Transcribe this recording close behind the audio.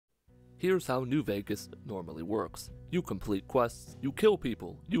Here's how New Vegas normally works. You complete quests, you kill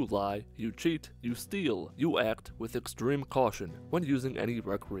people, you lie, you cheat, you steal, you act with extreme caution when using any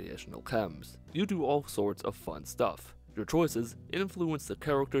recreational chems. You do all sorts of fun stuff. Your choices influence the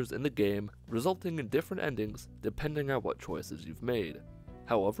characters in the game, resulting in different endings depending on what choices you've made.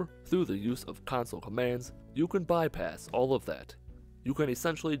 However, through the use of console commands, you can bypass all of that. You can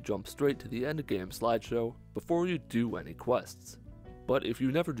essentially jump straight to the endgame slideshow before you do any quests. But if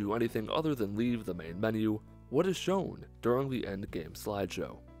you never do anything other than leave the main menu, what is shown during the endgame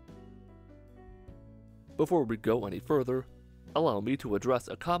slideshow? Before we go any further, allow me to address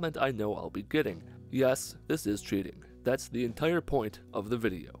a comment I know I'll be getting. Yes, this is cheating. That's the entire point of the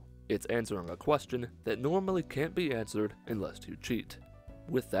video. It's answering a question that normally can't be answered unless you cheat.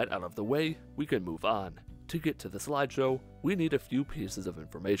 With that out of the way, we can move on. To get to the slideshow, we need a few pieces of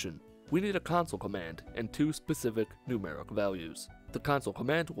information. We need a console command and two specific numeric values. The console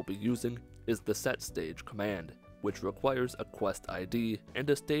command we'll be using is the setStage command, which requires a quest ID and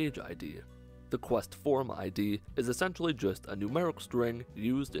a stage ID. The quest form ID is essentially just a numeric string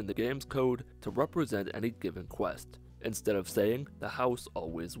used in the game's code to represent any given quest. Instead of saying the house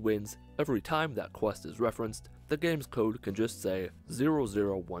always wins every time that quest is referenced, the game's code can just say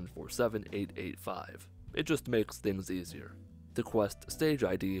 001478885. It just makes things easier. The quest stage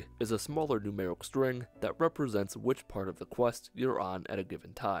ID is a smaller numeric string that represents which part of the quest you're on at a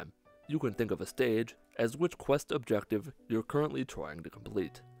given time. You can think of a stage as which quest objective you're currently trying to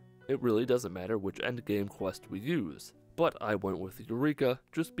complete. It really doesn't matter which endgame quest we use, but I went with Eureka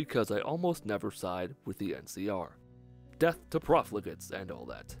just because I almost never side with the NCR. Death to profligates and all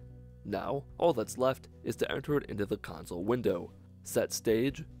that. Now, all that's left is to enter it into the console window. Set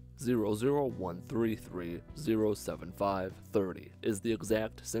stage 001330750 is the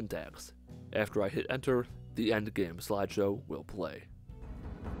exact syntax. After I hit enter, the endgame slideshow will play.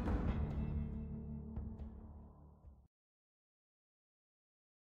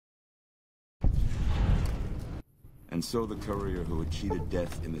 And so the courier who had cheated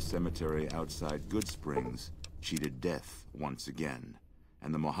death in the cemetery outside Goodsprings cheated death once again,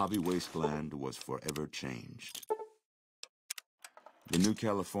 and the Mojave Wasteland was forever changed. The new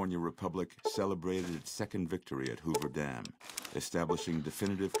California Republic celebrated its second victory at Hoover Dam, establishing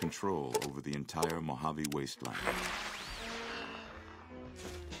definitive control over the entire Mojave Wasteland.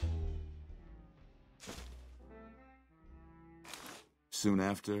 Soon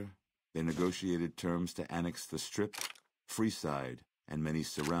after, they negotiated terms to annex the Strip, Freeside, and many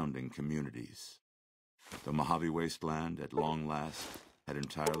surrounding communities. The Mojave Wasteland, at long last, had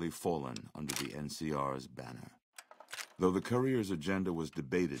entirely fallen under the NCR's banner. Though the courier's agenda was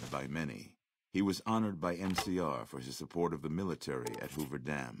debated by many, he was honored by NCR for his support of the military at Hoover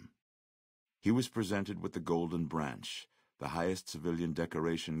Dam. He was presented with the Golden Branch, the highest civilian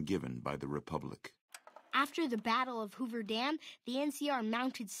decoration given by the Republic. After the Battle of Hoover Dam, the NCR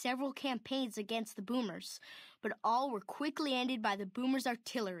mounted several campaigns against the Boomers, but all were quickly ended by the Boomers'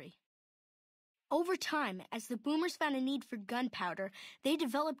 artillery. Over time, as the Boomers found a need for gunpowder, they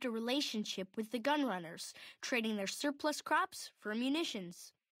developed a relationship with the gunrunners, trading their surplus crops for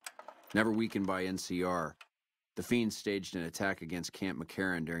munitions. Never weakened by NCR, the Fiends staged an attack against Camp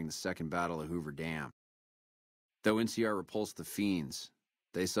McCarran during the Second Battle of Hoover Dam. Though NCR repulsed the Fiends,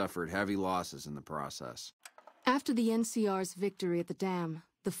 they suffered heavy losses in the process. After the NCR's victory at the dam,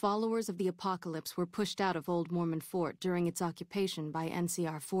 the followers of the Apocalypse were pushed out of Old Mormon Fort during its occupation by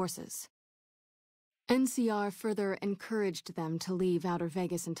NCR forces. NCR further encouraged them to leave Outer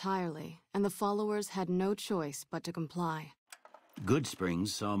Vegas entirely, and the followers had no choice but to comply. Goodsprings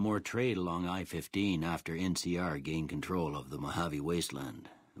saw more trade along I-15 after NCR gained control of the Mojave Wasteland,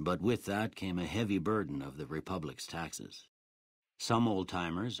 but with that came a heavy burden of the Republic's taxes. Some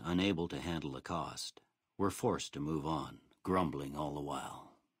old-timers, unable to handle the cost, were forced to move on, grumbling all the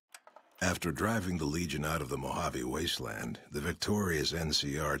while. After driving the Legion out of the Mojave Wasteland, the victorious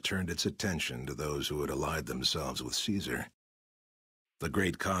NCR turned its attention to those who had allied themselves with Caesar. The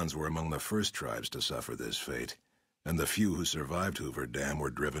Great Khans were among the first tribes to suffer this fate, and the few who survived Hoover Dam were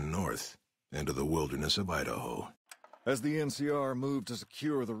driven north, into the wilderness of Idaho. As the NCR moved to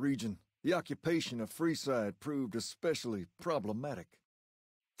secure the region, the occupation of Freeside proved especially problematic.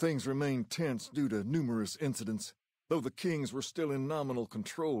 Things remained tense due to numerous incidents, though the Kings were still in nominal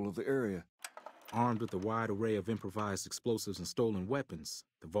control of the area. Armed with a wide array of improvised explosives and stolen weapons,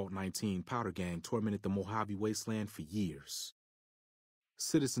 the Vault 19 powder gang tormented the Mojave Wasteland for years.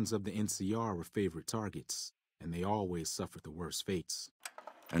 Citizens of the NCR were favorite targets, and they always suffered the worst fates.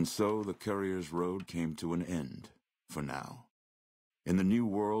 And so the courier's road came to an end, for now. In the new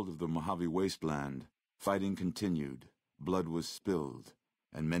world of the Mojave Wasteland, fighting continued, blood was spilled,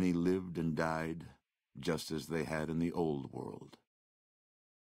 and many lived and died just as they had in the old world.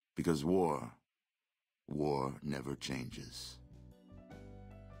 Because war never changes.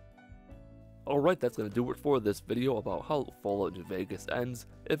 Alright, that's going to do it for this video about how Fallout New Vegas ends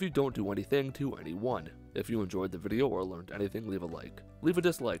if you don't do anything to anyone. If you enjoyed the video or learned anything, leave a like. Leave a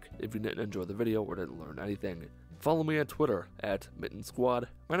dislike if you didn't enjoy the video or didn't learn anything. Follow me on Twitter at Mitten Squad.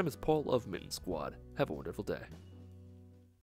 My name is Paul of Mitten Squad. Have a wonderful day.